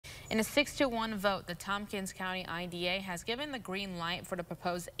In a 6-1 vote, the Tompkins County IDA has given the green light for the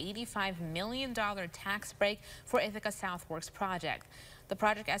proposed $85 million tax break for Ithaca SouthWorks Project. The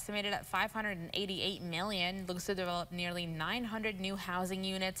project, estimated at $588 million, looks to develop nearly 900 new housing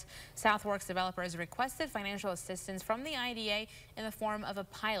units. SouthWorks developers requested financial assistance from the IDA in the form of a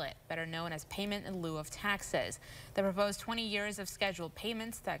pilot, better known as payment in lieu of taxes. The proposed 20 years of scheduled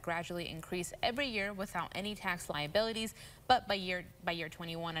payments that gradually increase every year without any tax liabilities, but by year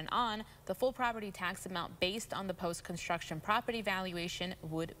 21 and on, the full property tax amount based on the post-construction property valuation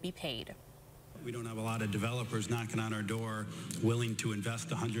would be paid. We don't have a lot of developers knocking on our door willing to invest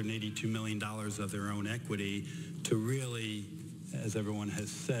 $182 million of their own equity to really, as everyone has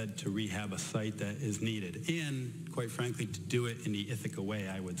said, to rehab a site that is needed. And quite frankly, to do it in the Ithaca way,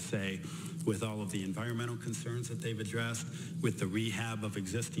 I would say, with all of the environmental concerns that they've addressed, with the rehab of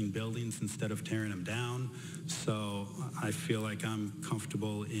existing buildings instead of tearing them down. So I feel like I'm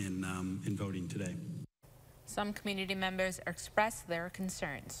comfortable in voting today. Some community members expressed their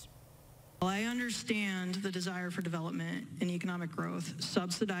concerns. Well, I understand the desire for development and economic growth,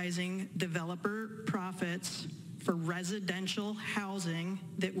 subsidizing developer profits for residential housing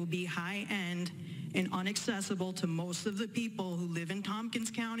that will be high-end and inaccessible to most of the people who live in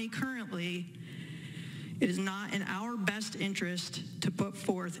Tompkins County currently. It is not in our best interest to put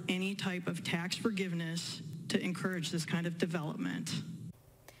forth any type of tax forgiveness to encourage this kind of development.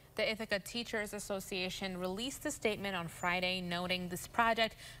 The Ithaca Teachers Association released a statement on Friday noting this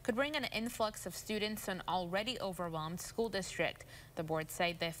project could bring an influx of students to an already overwhelmed school district. The board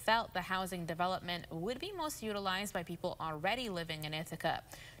said they felt the housing development would be most utilized by people already living in Ithaca.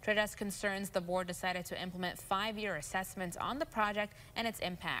 To address concerns, the board decided to implement 5-year assessments on the project and its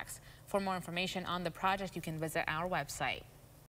impacts. For more information on the project, you can visit our website.